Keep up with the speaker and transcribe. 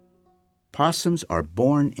Possums are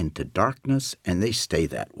born into darkness, and they stay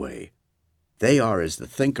that way. They are, as the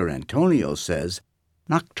thinker Antonio says,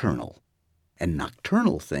 nocturnal. And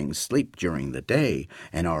nocturnal things sleep during the day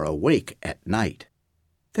and are awake at night.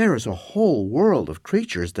 There is a whole world of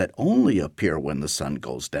creatures that only appear when the sun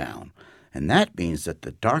goes down, and that means that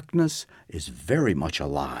the darkness is very much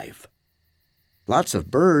alive. Lots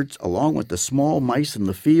of birds, along with the small mice in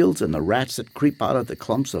the fields and the rats that creep out of the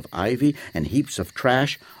clumps of ivy and heaps of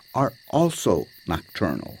trash, are also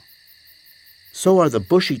nocturnal. So are the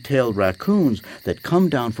bushy-tailed raccoons that come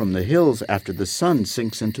down from the hills after the sun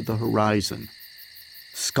sinks into the horizon.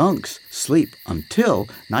 Skunks sleep until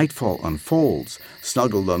nightfall unfolds,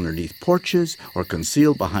 snuggled underneath porches or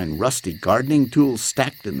concealed behind rusty gardening tools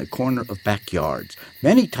stacked in the corner of backyards.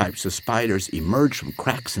 Many types of spiders emerge from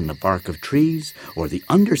cracks in the bark of trees or the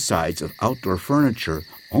undersides of outdoor furniture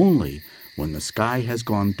only when the sky has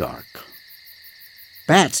gone dark.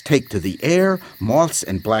 Bats take to the air, moths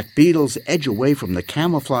and black beetles edge away from the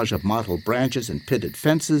camouflage of mottled branches and pitted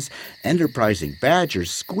fences, enterprising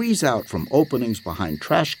badgers squeeze out from openings behind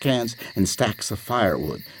trash cans and stacks of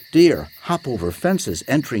firewood. Deer hop over fences,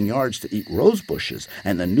 entering yards to eat rose bushes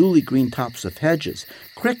and the newly green tops of hedges.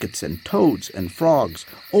 Crickets and toads and frogs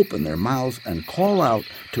open their mouths and call out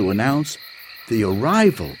to announce the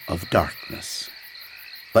arrival of darkness.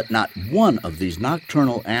 But not one of these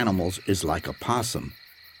nocturnal animals is like a possum,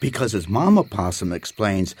 because as Mama Possum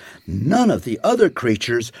explains, none of the other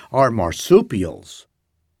creatures are marsupials.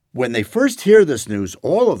 When they first hear this news,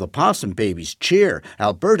 all of the possum babies cheer.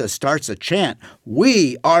 Alberta starts a chant,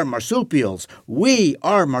 "We are marsupials! We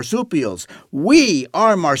are marsupials! We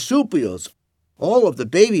are marsupials!" All of the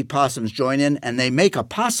baby possums join in and they make a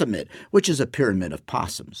possumit, which is a pyramid of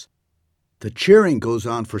possums. The cheering goes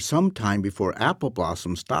on for some time before Apple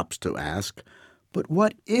Blossom stops to ask, "But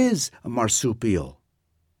what is a marsupial?"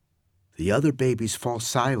 The other babies fall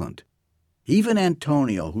silent. Even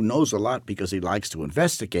Antonio, who knows a lot because he likes to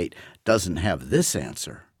investigate, doesn't have this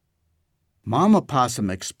answer. Mama Possum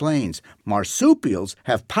explains marsupials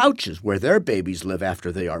have pouches where their babies live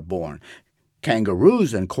after they are born.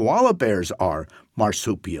 Kangaroos and koala bears are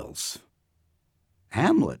marsupials.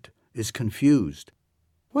 Hamlet is confused.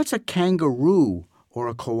 What's a kangaroo or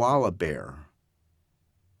a koala bear?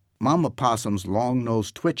 Mama Possum's long nose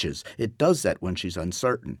twitches. It does that when she's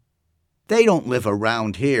uncertain. They don't live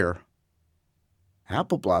around here.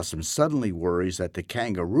 Apple Blossom suddenly worries that the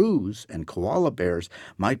kangaroos and koala bears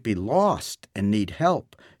might be lost and need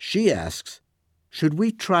help. She asks, "Should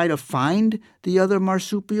we try to find the other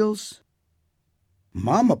marsupials?"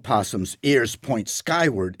 Mama Possum's ears point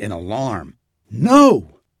skyward in alarm.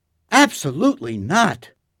 "No, absolutely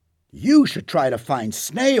not. You should try to find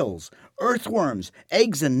snails, earthworms,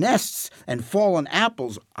 eggs and nests, and fallen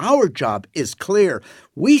apples. Our job is clear.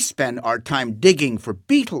 We spend our time digging for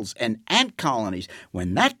beetles and ant colonies.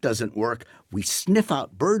 When that doesn't work, we sniff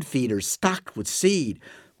out bird feeders stocked with seed.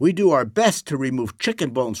 We do our best to remove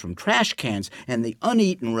chicken bones from trash cans and the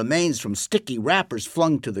uneaten remains from sticky wrappers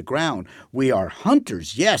flung to the ground. We are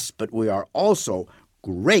hunters, yes, but we are also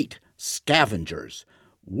great scavengers.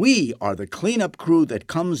 We are the cleanup crew that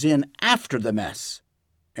comes in after the mess.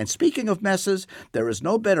 And speaking of messes, there is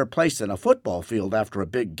no better place than a football field after a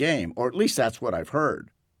big game, or at least that's what I've heard.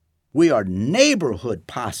 We are neighborhood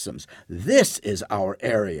possums. This is our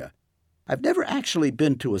area. I've never actually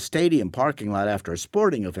been to a stadium parking lot after a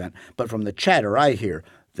sporting event, but from the chatter I hear,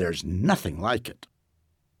 there's nothing like it.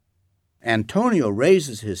 Antonio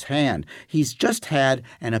raises his hand. He's just had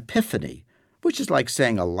an epiphany, which is like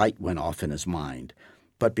saying a light went off in his mind.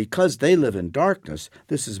 But because they live in darkness,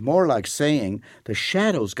 this is more like saying the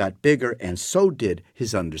shadows got bigger and so did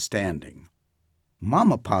his understanding.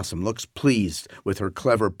 Mama Possum looks pleased with her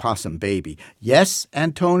clever possum baby. "Yes,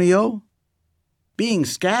 Antonio?" Being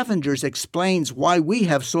scavengers explains why we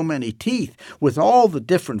have so many teeth. With all the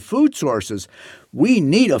different food sources, we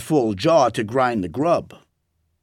need a full jaw to grind the grub.